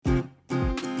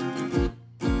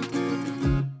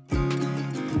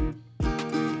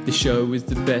show is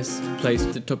the best place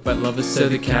to talk about lovers, so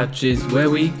the couch is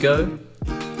where we go.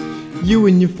 You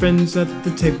and your friends at the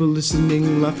table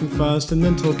listening, laughing fast and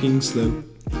then talking slow.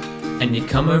 And you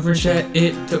come over and share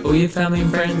it to all your family and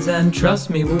friends, and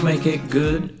trust me, we'll make it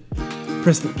good.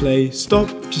 Press the play, stop,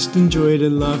 just enjoy it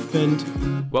and laugh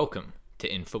and... Welcome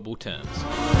to In Football Terms.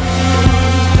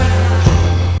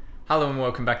 Hello and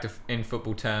welcome back to In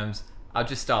Football Terms. I'll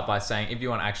just start by saying, if you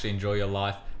want to actually enjoy your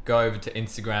life, go over to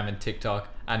Instagram and TikTok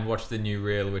and watch the new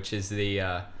reel, which is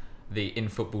the In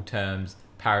Football Terms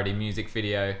parody music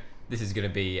video. This is going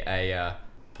to be a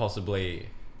possibly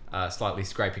slightly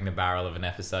scraping the barrel of an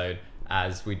episode,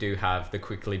 as we do have the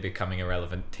quickly becoming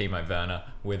irrelevant Timo Werner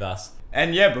with us.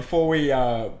 And yeah, before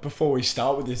we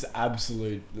start with this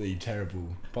absolutely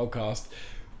terrible podcast,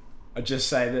 I just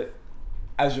say that,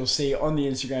 as you'll see on the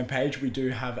Instagram page, we do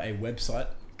have a website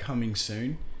coming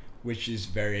soon, which is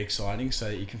very exciting, so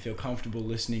that you can feel comfortable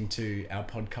listening to our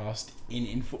podcast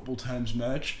in Football Terms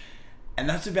merch. And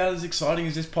that's about as exciting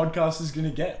as this podcast is going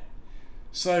to get.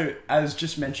 So, as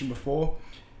just mentioned before,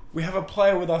 we have a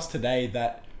player with us today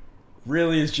that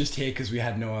really is just here because we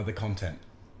had no other content.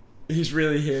 He's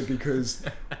really here because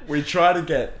we try to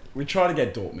get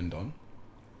Dortmund on,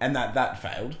 and that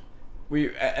failed. We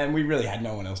really had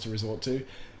no one else to resort to.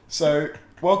 So,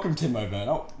 welcome Timo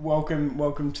Werner.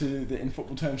 Welcome to the In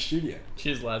Football Terms studio.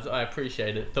 Cheers, lads. I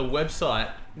appreciate it. The website,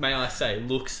 may I say,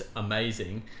 looks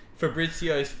amazing.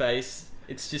 Fabrizio's face,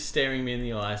 it's just staring me in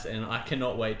the eyes, and I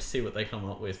cannot wait to see what they come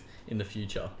up with in the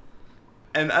future.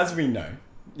 And as we know,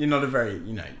 you're not a very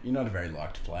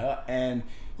liked player, and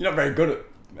you're not very good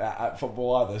at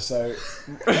football either. So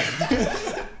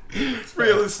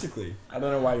realistically, I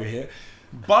don't know why you're here.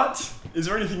 But is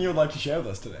there anything you would like to share with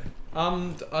us today?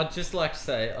 I'd just like to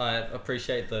say I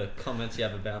appreciate the comments you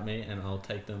have about me, and I'll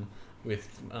take them with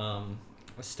a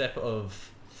step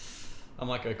of... I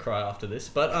might go cry after this,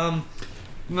 but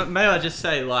may I just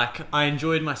say, I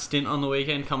enjoyed my stint on the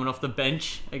weekend coming off the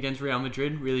bench against Real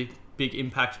Madrid. Really big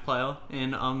impact player,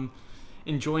 and I'm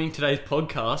enjoying today's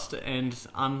podcast, and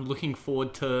I'm looking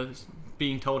forward to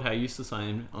being told how useless I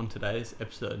am on today's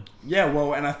episode. Yeah,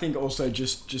 well, and I think also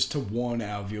just to warn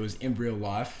our viewers, in real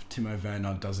life, Timo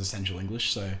Werner does essential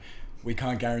English, so we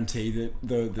can't guarantee that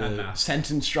the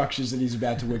sentence structures that he's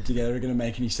about to whip together are going to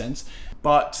make any sense.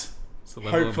 But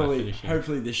hopefully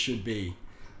this should be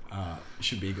a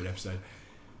good episode.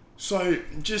 So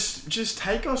just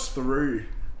take us through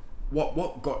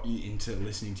what got you into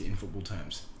listening to In Football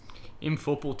Terms. In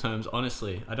Football Terms,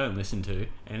 honestly, I don't listen to,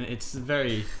 and it's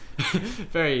very,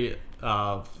 very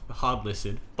hard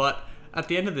listen. But at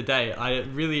the end of the day, I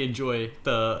really enjoy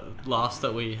the laughs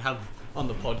that we have on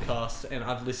the podcast, and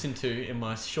I've listened to in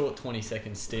my short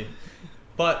 20-second stint.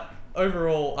 But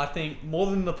overall, I think more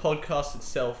than the podcast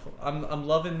itself, I'm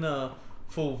loving the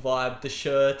full vibe, the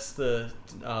shirts, the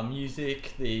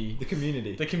music, the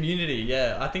community. The community,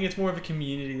 yeah. I think it's more of a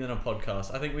community than a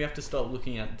podcast. I think we have to start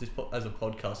looking at this as a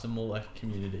podcast and more like a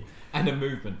community. And a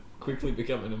movement. Quickly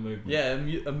becoming a movement. Yeah,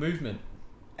 a movement.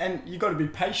 And you got to be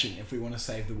patient if we want to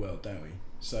save the world, don't we?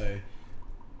 So,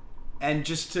 and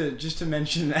just to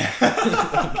mention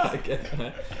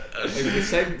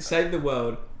save the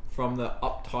world from the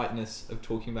uptightness of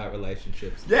talking about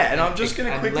relationships. Yeah, and I'm just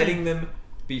going to quickly... letting them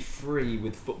be free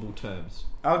with football terms.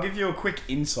 I'll give you a quick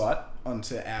insight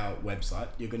onto our website.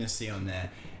 You're going to see on there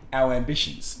our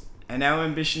ambitions. And our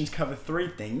ambitions cover three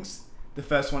things. The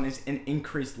first one is an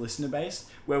increased listener base,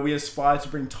 where we aspire to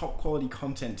bring top quality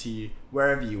content to you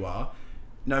wherever you are,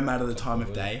 no matter the time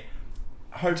of day.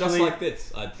 Hopefully, just like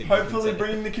this, I think. Hopefully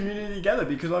bringing the community together,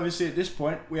 because obviously at this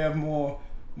point we have more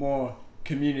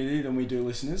community than we do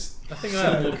listeners. I think I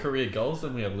have more career goals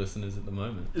than we have listeners at the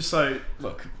moment. So,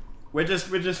 look, we're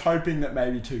just hoping that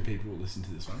maybe 2 people will listen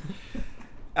to this one.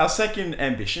 Our second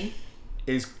ambition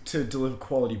is to deliver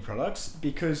quality products,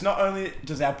 because not only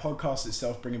does our podcast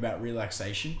itself bring about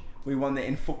relaxation, we want the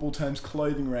In Football Terms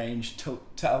clothing range to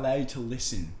allow you to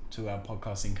listen to our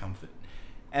podcast in comfort.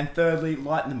 And thirdly,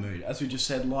 lighten the mood. As we just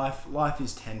said, life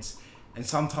is tense, and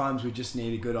sometimes we just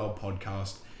need a good old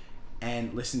podcast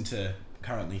and listen to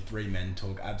currently 3 men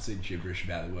talk absolute gibberish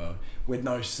about the world with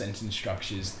no sentence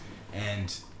structures,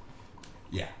 and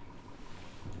yeah.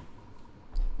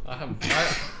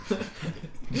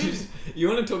 You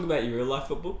want to talk about your real life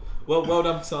football? Well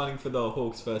done signing for the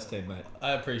Hawks first team, mate.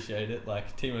 I appreciate it.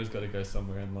 Timo's got to go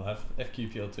somewhere in life.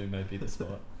 FQPL2 may be the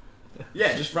spot.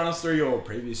 Yeah, just run us through your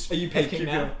previous... Are you peaking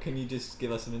now? Can you just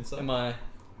give us an insight? Am I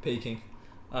peaking?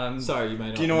 Sorry, you may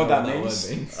not. Do you know what that word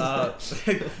means?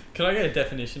 Can I get a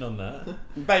definition on that?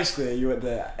 Basically, are you at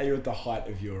the height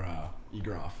of your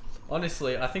graph?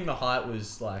 Honestly, I think the height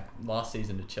was like last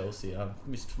season at Chelsea. I've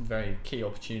missed very key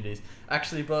opportunities.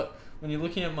 Actually, but when you're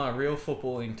looking at my real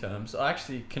footballing terms, I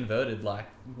actually converted like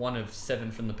 1 of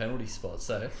 7 from the penalty spot.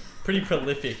 So pretty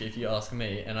prolific if you ask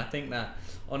me. And I think that,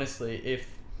 honestly, if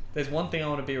there's one thing I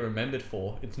want to be remembered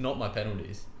for, it's not my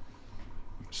penalties.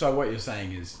 So what you're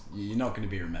saying is you're not going to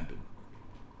be remembered.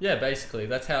 Yeah, basically.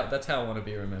 That's how I want to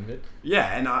be remembered.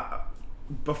 Yeah, and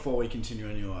before we continue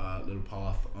on your little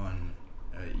path on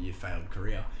your failed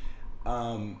career,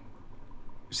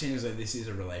 seeing as though this is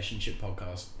a relationship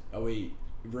podcast,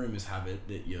 rumours have it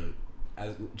that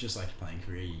just like your playing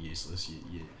career, you're useless.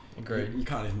 Agreed. You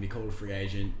can't even be called a free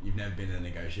agent. You've never been in a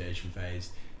negotiation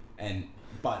phase,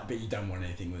 but you don't want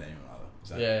anything with anyone other.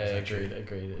 Agreed.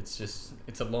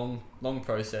 It's a long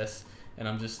process, and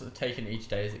I'm just taking each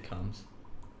day as it comes.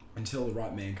 Until the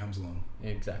right man comes along.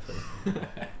 Exactly.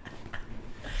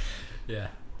 Yeah.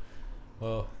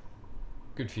 Well,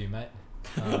 good for you, mate.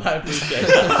 I appreciate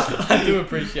that. I do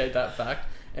appreciate that fact.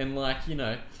 And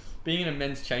being in a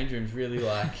men's change room is really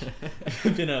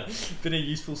been a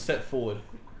useful step forward.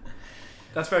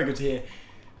 That's very good to hear.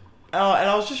 And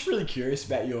I was just really curious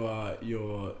about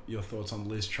your thoughts on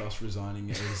Liz Truss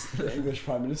resigning as the English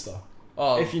Prime Minister.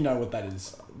 Oh, if you know what that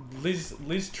is.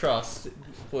 Liz Truss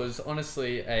was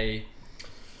honestly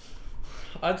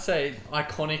I'd say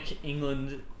iconic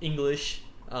English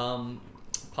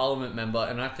Parliament member,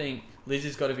 and I think Liz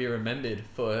has got to be remembered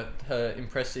for her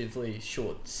impressively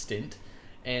short stint.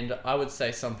 And I would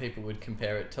say some people would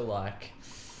compare it to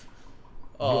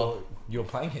your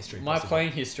playing history. My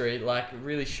playing history,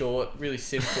 really short, really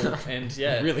simple, and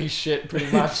yeah, really shit,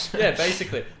 pretty much. Yeah,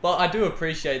 basically. But I do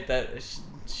appreciate that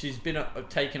she's been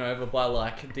taken over by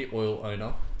the oil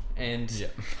owner, and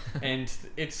and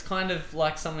it's kind of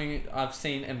like something I've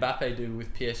seen Mbappe do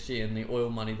with PSG and the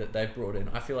oil money that they've brought in.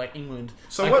 I feel like England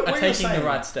are taking the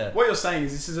right step. What you're saying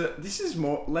is this is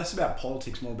less about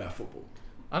politics, more about football.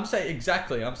 I'm saying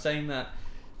that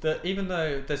even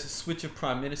though there's a switch of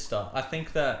Prime Minister, I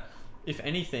think that if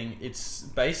anything, it's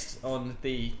based on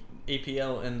the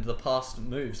EPL and the past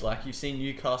moves. You've seen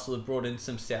Newcastle have brought in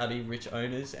some Saudi rich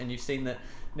owners, and you've seen that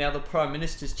now the Prime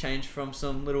Minister's changed from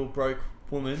some little broke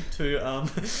woman to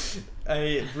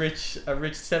a rich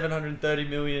 730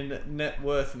 million net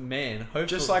worth man. Hopefully.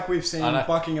 Just like we've seen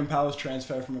Buckingham Palace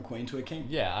transfer from a queen to a king.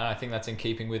 Yeah, and I think that's in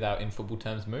keeping with our in football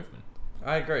terms movement.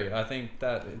 I agree. I think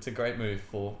that it's a great move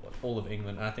for all of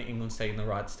England, and I think England's taking the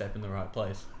right step in the right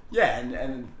place. Yeah,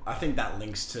 and I think that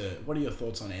links to... What are your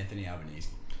thoughts on Anthony Albanese?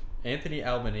 Anthony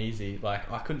Albanese,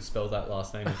 I couldn't spell that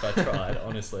last name if I tried,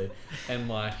 honestly.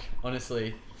 And,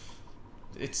 honestly,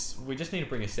 we just need to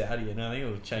bring a Saudi in. I think it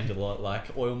will change a lot.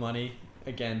 Oil money,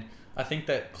 again, I think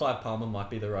that Clive Palmer might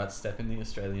be the right step in the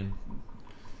Australian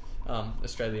round.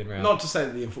 Not to say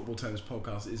that the In Football Terms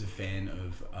podcast is a fan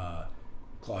of...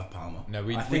 Clive Palmer. No,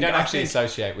 we don't actually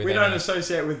associate with. We don't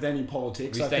associate with any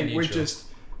politics. I think we just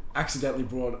accidentally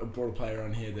brought a player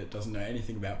on here that doesn't know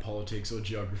anything about politics or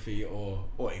geography or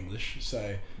English.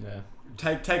 So yeah,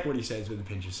 take what he says with a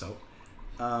pinch of salt.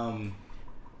 But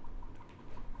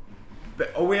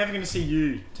are we ever going to see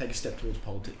you take a step towards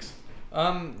politics?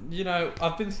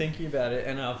 I've been thinking about it,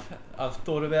 and I've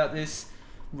thought about this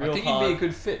real hard. I think you'd be a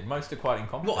good fit. Most are quite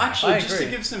incompetent. Well, actually, just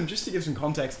to give some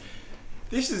context.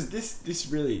 This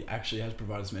really actually has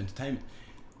provided some entertainment.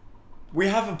 We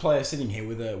have a player sitting here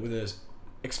with a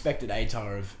expected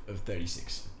ATAR of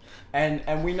 36,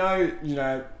 and we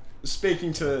know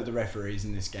speaking to the referees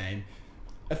in this game,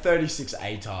 a 36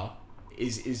 ATAR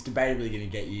is debatably going to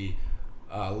get you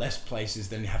less places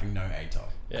than having no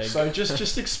ATAR. Yeah, so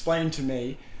just explain to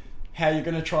me how you're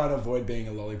going to try to avoid being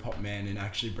a lollipop man and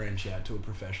actually branch out to a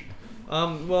profession.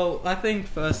 Well, I think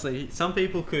firstly, some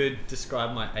people could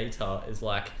describe my ATAR as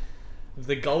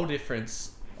the goal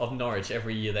difference of Norwich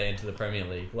every year they enter the Premier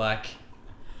League.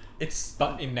 It's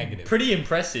but in negative. Pretty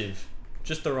impressive,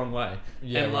 just the wrong way.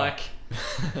 Yeah, and right.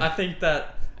 I think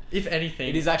that if anything,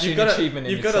 it is actually an achievement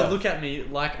in itself. You've got to look at me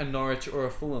like a Norwich or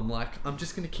a Fulham. I'm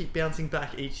just going to keep bouncing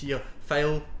back each year.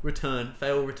 Fail, return.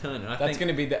 And that's going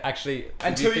to be the actually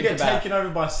until you get taken over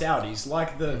by Saudis,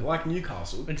 like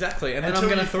Newcastle. Exactly, and then I'm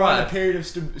going to thrive. A period of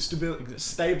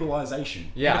stabilisation.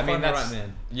 Yeah, I mean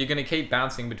you're going to keep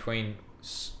bouncing between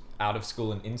out of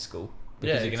school and in school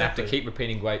because you're going to have to keep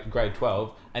repeating grade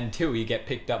 12 until you get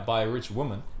picked up by a rich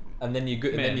woman, and then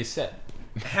then you're set.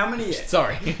 How many?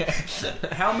 Sorry.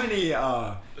 How many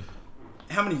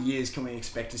years can we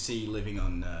expect to see you living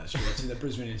on streets in the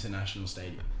Brisbane International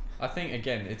Stadium? I think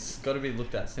again, it's got to be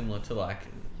looked at similar to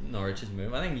Norwich's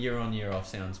move. I think year on, year off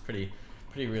sounds pretty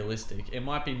realistic. It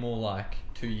might be more like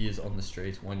 2 years on the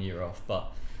streets, 1 year off,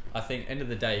 but I think end of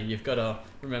the day, you've got to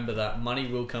remember that money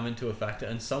will come into a factor,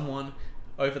 and someone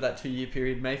over that 2 year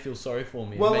period may feel sorry for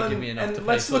me and may give me enough to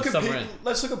pay for some rent.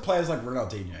 Let's look at players like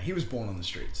Ronaldinho. He was born on the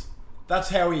streets. That's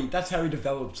how he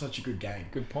developed such a good game.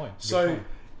 Good point.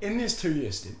 In this 2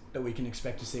 year stint that we can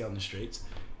expect to see on the streets,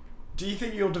 do you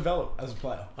think you'll develop as a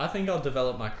player? I think I'll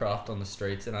develop my craft on the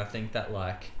streets, and I think that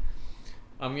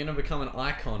I'm going to become an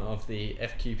icon of the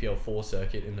FQPL 4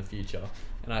 circuit in the future,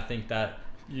 and I think that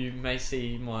you may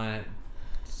see my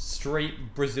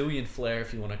street Brazilian flair,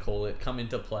 if you want to call it, come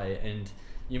into play, and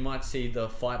you might see the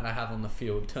fight I have on the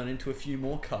field turn into a few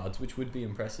more cards, which would be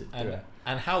impressive.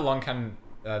 And how long can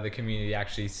the community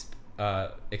actually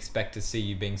expect to see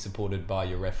you being supported by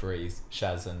your referees,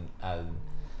 Shaz and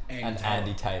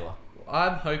Andy Taylor?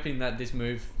 I'm hoping that this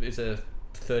move is a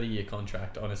 30-year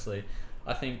contract, honestly.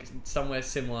 I think somewhere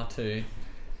similar to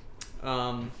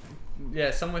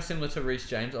Reece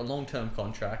James, a long-term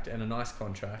contract and a nice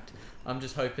contract. I'm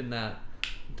just hoping that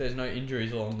there's no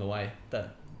injuries along the way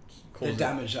that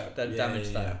damage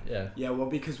that. Yeah, well,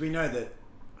 because we know that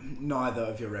neither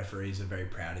of your referees are very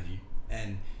proud of you,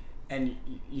 and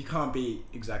you can't be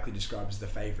exactly described as the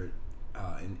favourite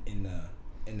in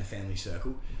the family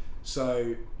circle.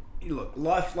 So look,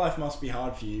 life must be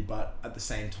hard for you, but at the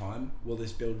same time, will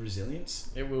this build resilience?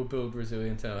 It will build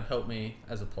resilience, and it'll help me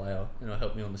as a player, and it'll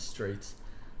help me on the streets,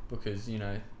 because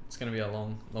it's going to be a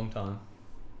long time.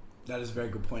 That is a very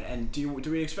good point. And do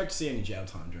we expect to see any jail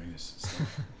time during this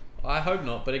stuff? I hope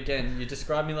not, but again, you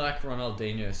describe me like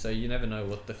Ronaldinho, so you never know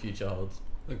what the future holds.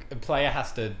 Look, a player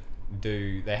has to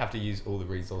they have to use all the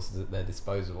resources at their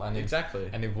disposal, and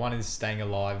if one is staying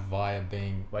alive via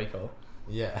being Waco.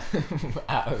 Yeah,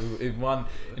 if one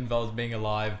involves being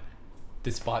alive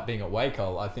despite being at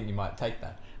Waco, I think you might take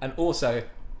that. And also,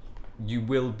 you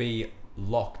will be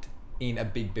locked in a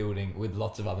big building with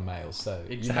lots of other males, so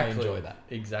you may enjoy that.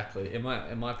 Exactly. It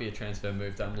might be a transfer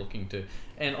move that I'm looking to.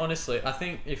 And honestly, I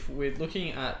think if we're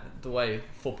looking at the way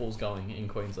football's going in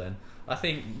Queensland, I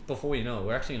think before you know it,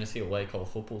 we're actually going to see a Waco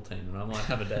football team, and I might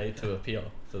have a day to appeal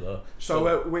to the...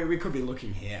 So we could be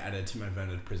looking here at a Timo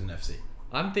Werner to Prison FC.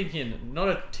 I'm thinking not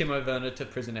a Timo Werner to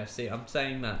Prison FC. I'm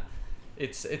saying that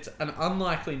it's an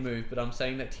unlikely move, but I'm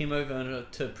saying that Timo Werner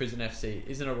to Prison FC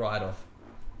isn't a write-off.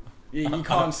 You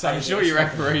can't say. I'm sure your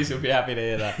referees will be happy to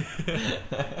hear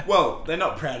that. Well, they're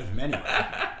not proud of him anyway.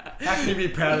 How can you be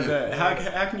proud of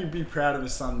how can you be proud of a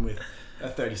son with a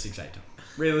 36-8?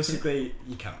 Realistically,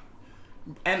 you can't.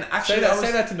 And actually,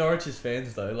 say that to Norwich's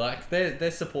fans though. Like they're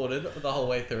supported the whole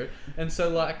way through, and so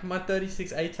like my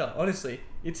 36-8, honestly,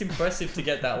 it's impressive to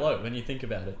get that low when you think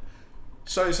about it.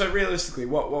 So realistically,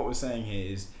 what we're saying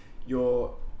here is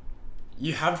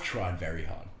you have tried very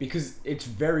hard, because it's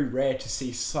very rare to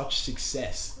see such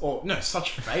success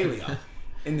such failure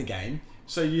in the game.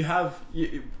 So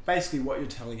basically what you're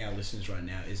telling our listeners right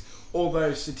now is,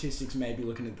 although statistics may be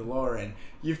looking at the lower end,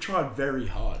 you've tried very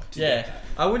hard to get that.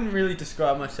 I wouldn't really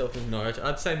describe myself as Norwich.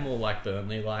 I'd say more like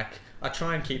Burnley. Like, I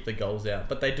try and keep the goals out,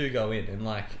 but they do go in, and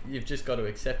like you've just got to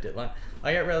accept it. Like,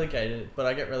 I get relegated, but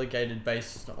I get relegated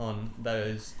based on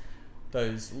those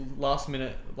last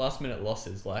minute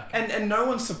losses, like, and no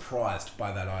one's surprised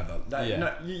by that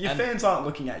either. Your fans aren't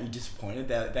looking at you disappointed.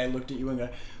 They looked at you and go,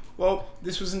 well,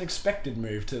 this was an expected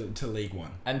move to League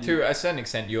One. And to a certain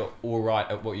extent, you're all right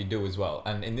at what you do as well.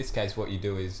 And in this case, what you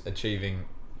do is achieving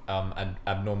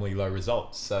abnormally low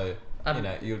results. So,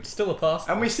 you're still a pass.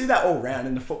 And we see that all round.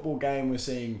 In the football game, we're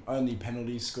seeing only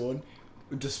penalties scored,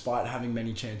 despite having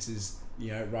many chances,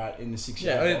 right in the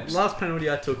 6-yard box. Last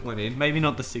penalty I took went in. Maybe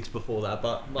not the 6 before that,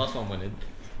 but last one went in.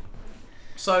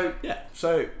 So,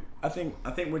 I think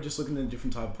we're just looking at a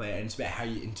different type of player, and it's about how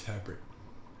you interpret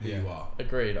who you are.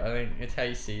 Agreed. I think it's how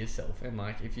you see yourself, and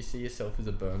like if you see yourself as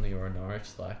a Burnley or a Norwich,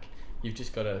 like you've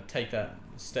just got to take that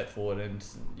step forward, and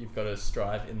you've got to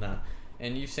strive in that.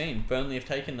 And you've seen Burnley have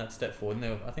taken that step forward,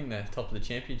 and I think they're top of the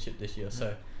championship this year,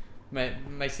 so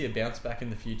may see a bounce back in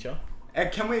the future.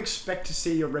 Can we expect to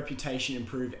see your reputation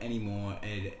improve anymore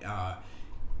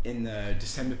in the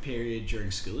December period during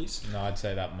schoolies? No, I'd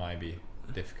say that might be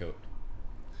difficult.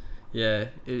 Yeah,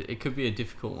 it could be a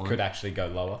difficult one. Could actually go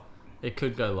lower. It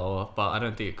could go lower, but I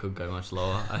don't think it could go much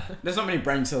lower. There's not many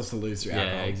brain cells to lose through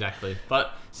alcohol. Yeah, exactly.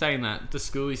 But saying that, the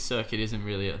schoolies circuit isn't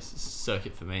really a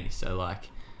circuit for me, so like,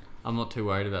 I'm not too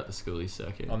worried about the schoolies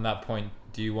circuit. On that point,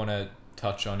 do you want to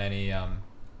touch on any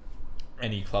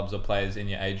clubs or players in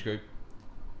your age group?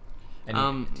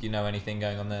 Do you know anything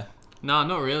going on there? No,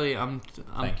 not really.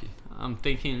 Thank you. I'm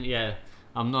thinking,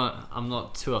 I'm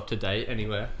not too up to date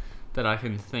anywhere that I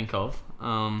can think of.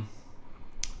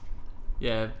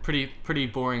 Yeah, pretty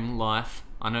boring life.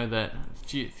 I know that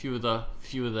few of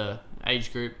the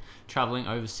age group traveling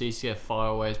overseas to get far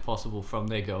away as possible from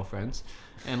their girlfriends,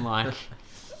 and like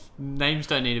names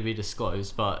don't need to be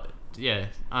disclosed, but yeah,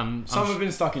 some have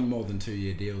been stuck in more than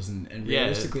 2-year deals, and Yeah,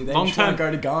 realistically, they long try and term-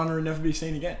 go to Ghana and never be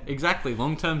seen again. exactly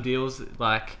long-term deals,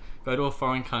 like go to a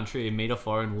foreign country, meet a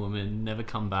foreign woman, never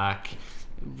come back.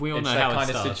 We all It's know that how kind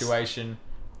it of starts. situation,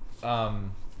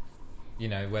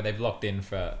 where they've locked in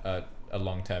for a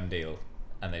long-term deal,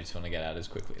 and they just want to get out as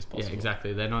quickly as possible. Yeah,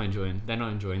 exactly. They're not enjoying.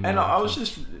 And their I was time.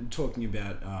 just talking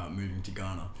about moving to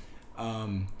Ghana.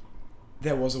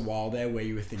 There was a while there where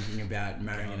you were thinking about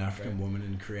marrying an African woman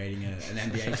and creating an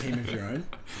NBA team of your own.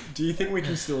 Do you think we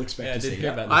can still expect Yeah, I to did see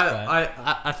hear that? about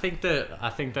this. I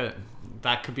think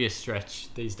that could be a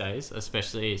stretch these days,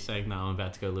 especially saying that I'm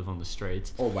about to go live on the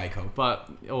streets. Or Waco.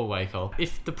 Or Waco.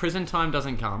 If the prison time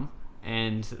doesn't come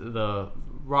and the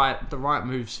right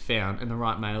moves found and the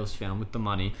right males found with the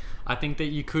money, I think that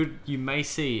you may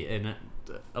see an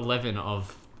 11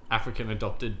 of African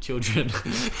adopted children.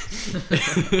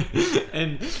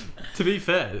 And to be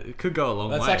fair, it could go a long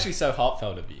That's way. actually so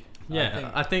heartfelt of you.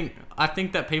 Yeah, I think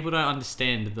that people don't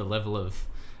understand the level of.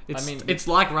 It's mean,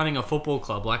 like running a football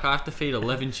club. Like I have to feed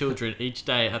 11 children each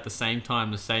day at the same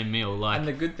time, the same meal. Like And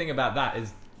the good thing about that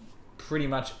is pretty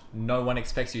much no one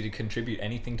expects you to contribute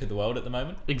anything to the world at the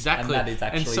moment. exactly, And that is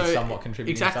actually somewhat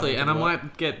contributing exactly. something And to I the world.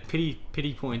 might get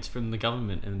pity points from the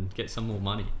government and get some more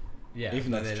money. Yeah,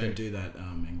 Even though that's they true. don't do that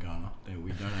in Ghana.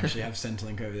 We don't actually have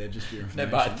Centrelink over there, just for your No,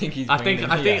 information. but I think he's. I bringing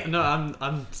think them here. no.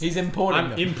 I'm He's importing I'm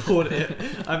them.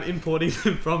 I'm importing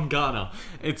them from Ghana.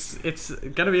 It's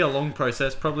gonna be a long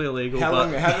process, probably illegal. How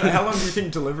but, long? How long do you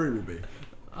think delivery will be?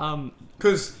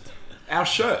 Because our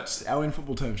shirts, our in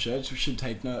football term shirts, should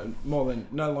take no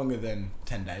longer than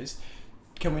 10 days.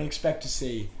 Can we expect to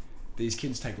see these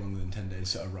kids take longer than 10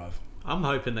 days to arrive? I'm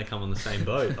hoping they come on the same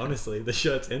boat. Honestly, the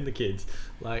shirts and the kids.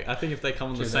 Like I think if they come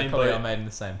on True, the they same probably boat, are made in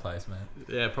the same place, man.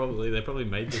 yeah, probably they probably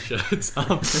made the shirts.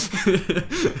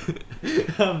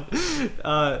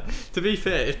 To be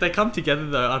fair, if they come together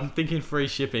though, I'm thinking free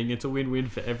shipping. It's a win-win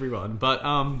for everyone. But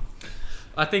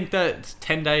I think that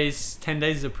 10 days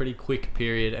is a pretty quick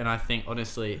period, and I think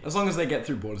honestly, As long as they get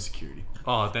through border security.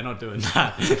 oh, they're not doing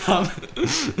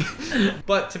that.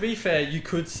 But to be fair, you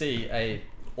could see a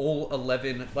all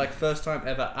 11 like first time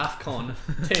ever AFCON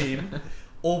team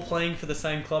all playing for the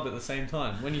same club at the same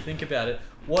time. When you think about it,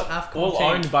 what AFCON All team,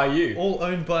 owned by you. all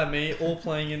owned by me, all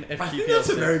playing in FQPL. I think that's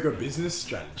a very good business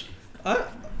strategy.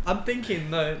 I'm thinking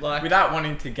though, like Without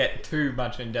wanting to get too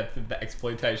much in depth of the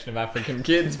exploitation of African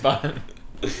kids, but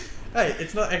hey,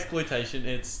 it's not exploitation.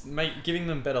 It's giving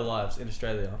them better lives in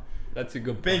Australia. that's a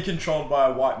good Being point. controlled by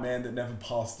a white man that never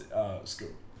passed school.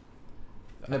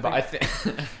 No, but I think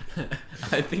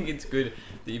I think it's good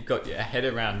that you've got your head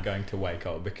around going to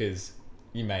Waco, because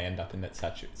you may end up in that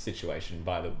such situation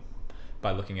by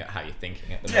looking at how you're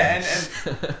thinking at the Yeah,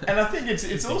 moment. and I think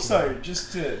it's also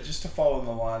just to follow in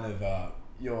the line of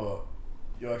your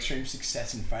extreme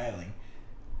success in failing.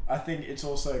 I think it's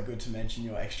also good to mention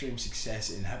your extreme success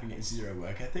in having a zero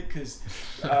work ethic, because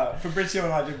Fabrizio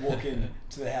and I did walk in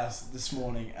to the house this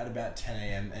morning at about 10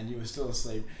 a.m. and you were still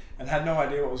asleep and had no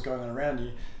idea what was going on around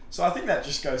you. So I think that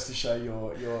just goes to show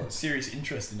your serious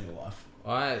interest in your life.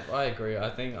 I agree. I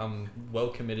think I'm well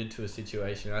committed to a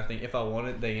situation. I think if I want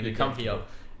it, they're going to You're come here.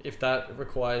 comfortable. If that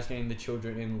requires getting the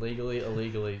children in legally,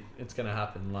 illegally, it's going to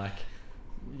happen. Like,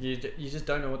 you just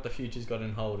don't know what the future's got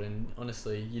in hold, and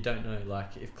honestly, you don't know.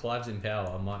 Like, if Clive's in power,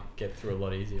 I might get through a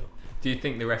lot easier. Do you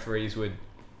think the referees would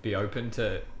be open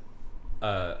to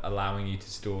allowing you to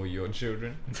store your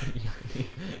children,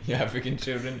 your African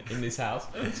children, in this house,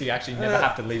 so you actually never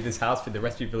have to leave this house for the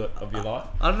rest of your life?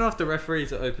 I don't know if the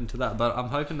referees are open to that, but I'm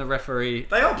hoping the referee.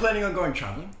 They are planning on going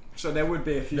travelling, so there would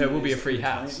be a few. There will be years a free that we're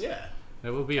house. planning- Yeah.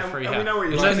 There will be a And- free and we house. know what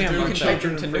you It's like only to a do You with can Monday. take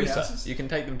them to children in free Noosa. houses. You can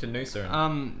take them to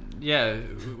Noosa. Yeah,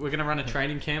 we're gonna run a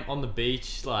training camp on the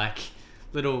beach, like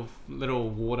little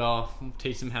water,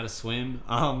 teach them how to swim.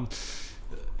 I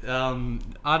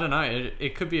don't know.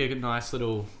 It could be a nice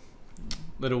little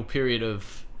period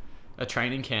of a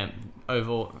training camp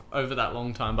over that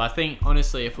long time. But I think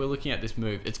honestly, if we're looking at this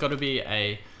move, it's got to be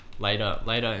a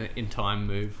later in time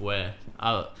move where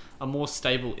a more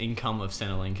stable income of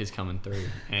Centrelink is coming through,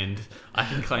 and I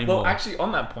can claim Well, more. actually,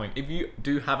 on that point, if you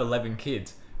do have 11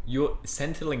 kids, your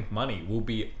Centrelink money will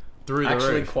be Through the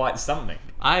actually roof. quite something.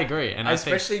 I agree, and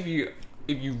Especially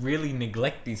if you really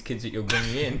neglect these kids that you're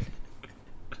bringing in.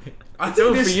 I It's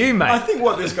all think for you, mate. I think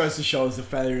what this goes to show is the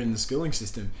failure in the schooling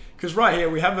system. Because right here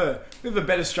we have a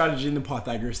better strategy in the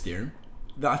Pythagoras theorem.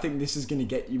 I think this is going to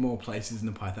get you more places in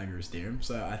the Pythagoras theorem.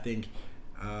 So I think,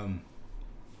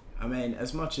 I mean,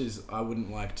 as much as I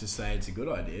wouldn't like to say it's a good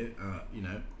idea, you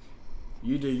know,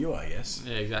 you do you, I guess.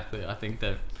 Yeah, exactly. I think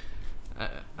that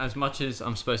as much as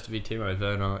I'm supposed to be Timo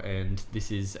Werner and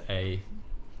this is a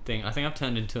thing, I think I've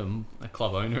turned into a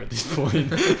club owner at this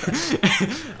point.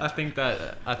 I think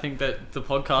that the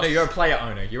podcast. No, you're a player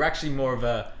owner. You're actually more of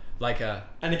a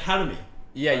An academy.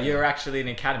 Yeah, you're actually an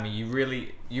academy.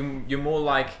 You're more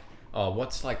like,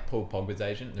 what's like Paul Pogba's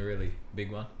agent, the really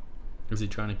big one? Is he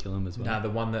trying to kill him as well? No, the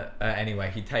one that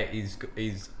anyway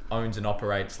he's owns and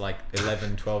operates like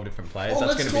 11, 12 different players. Oh,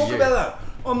 That's let's going to talk be you. about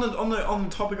that. On the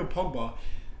topic of Pogba,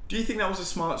 do you think that was a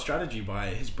smart strategy by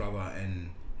his brother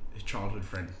and his childhood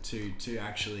friend to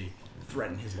actually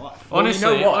threaten his life? Well,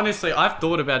 Honestly, you know what? honestly, I've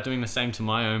thought about doing the same to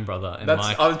my own brother. And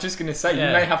I was just going to say, Yeah.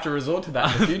 you may have to resort to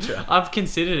that in the future. I've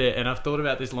considered it and I've thought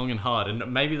about this long and hard,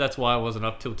 and maybe that's why I wasn't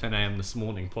up till 10 a.m. this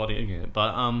morning plotting it.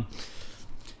 But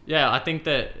yeah, I think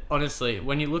that honestly,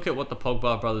 when you look at what the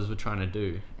Pogba brothers were trying to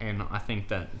do, and I think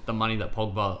that the money that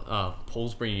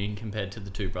Paul's bringing in compared to the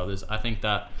two brothers, I think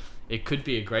that it could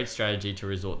be a great strategy to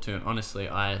resort to. And honestly,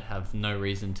 I have no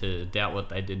reason to doubt what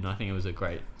they did, and I think it was a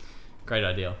great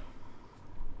idea.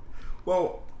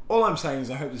 Well, all I'm saying is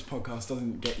I hope this podcast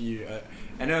doesn't get you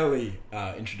an early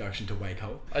introduction to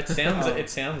Waco. It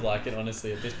sounds like it,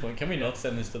 honestly, at this point. Can we not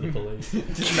send this to the police? No,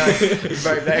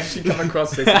 bro, if they actually come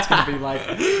across this, it's going to be like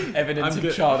evidence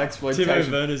of child Timo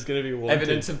exploitation. Werner's going to be wanted.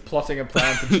 Evidence of plotting a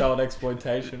plan for child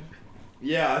exploitation.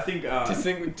 Yeah, I think To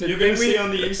think you're going to see on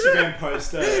the Instagram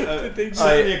post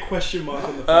certainly a question mark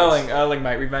on the face. Erling,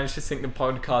 mate, we've managed to sink the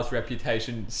podcast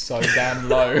reputation so damn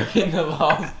low in the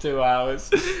last 2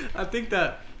 hours. I think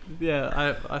that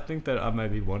I may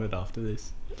be wanted after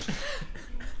this.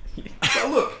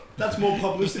 But look, that's more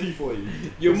publicity for you.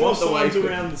 You more want the signs Waco-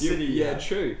 around the city. Yeah,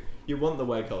 true. You want the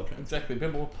Waco trend. Exactly, a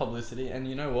bit more publicity, and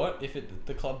you know what? If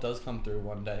the club does come through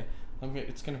one day,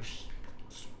 it's going to be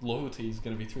loyalty is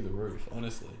going to be through the roof.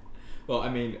 Honestly. Well, I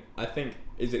mean, I think,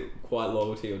 is it quite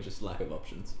loyalty or just lack of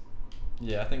options?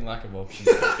 Yeah, I think lack of options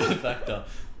is a factor,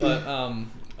 but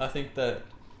I think that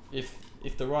if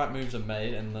the right moves are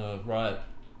made and the right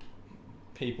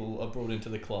people are brought into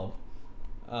the club,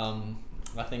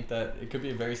 I think that it could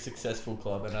be a very successful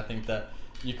club, and I think that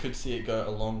you could see it go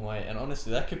a long way. And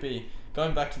honestly, that could be,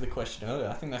 going back to the question earlier,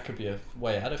 I think that could be a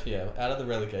way out of here, out of the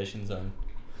relegation zone.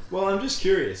 Well, I'm just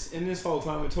curious. In this whole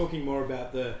time, we're talking more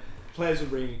about the players we're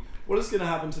bringing. What is going to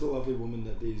happen to the lovely woman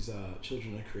that these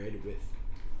children are created with?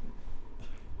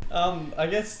 I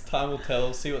guess time will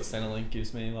tell. See what Centrelink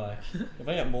gives me. Like, if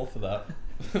I get more for that.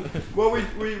 Well,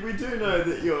 we do know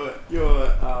that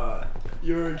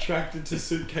you're attracted to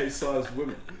suitcase-sized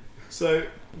women. So,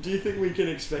 do you think we can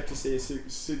expect to see a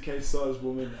suitcase-sized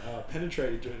woman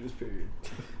penetrated during this period?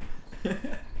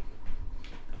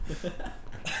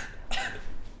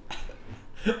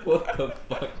 What the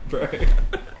fuck, bro?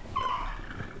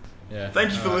 Yeah.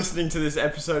 Thank you for listening to this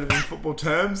episode of In Football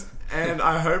Terms, and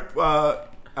I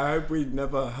hope we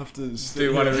never have to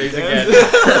Do one of these again.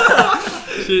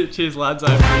 Cheers, lads.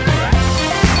 I appreciate it.